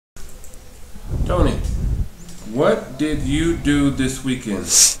Tony, what did you do this weekend?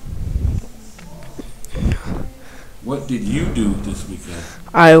 What did you do this weekend?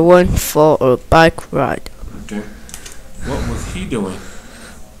 I went for a bike ride. Okay. What was he doing?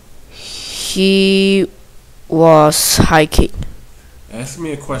 He was hiking. Ask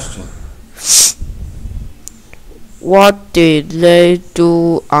me a question. What did they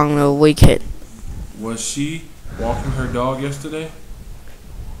do on the weekend? Was she walking her dog yesterday?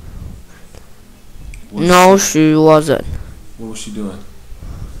 No, she wasn't. What was she doing?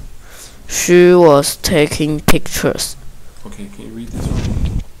 She was taking pictures. Okay, can you read this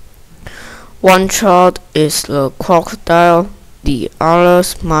one? One child is the crocodile. The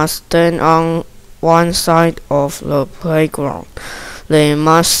others must stand on one side of the playground. They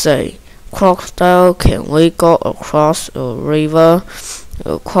must say, "Crocodile, can we go across the river?"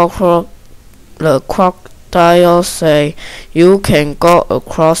 The crocodile say, "You can go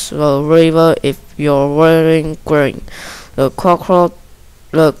across the river if you're wearing green." The crocodile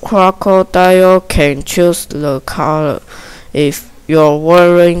can choose the color. If you're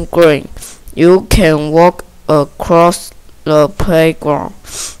wearing green, you can walk across the playground.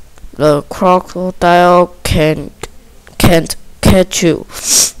 The crocodile can't catch you.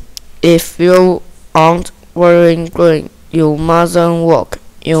 If you aren't wearing green, you mustn't walk.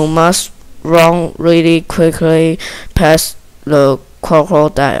 You must run really quickly past the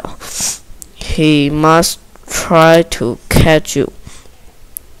crocodile. He must try to catch you.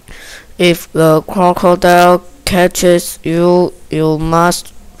 If the crocodile catches you, you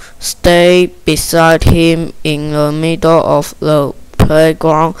must stay beside him in the middle of the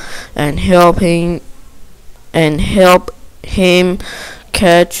playground and help him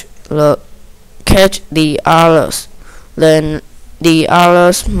catch the others. Then the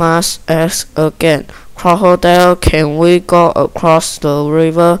others must ask again, "Crocodile, can we go across the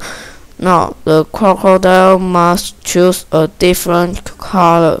river?" Now the crocodile must choose a different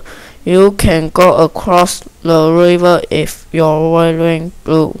color. You can go across the river if you're wearing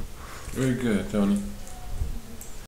blue. Very good, Tony.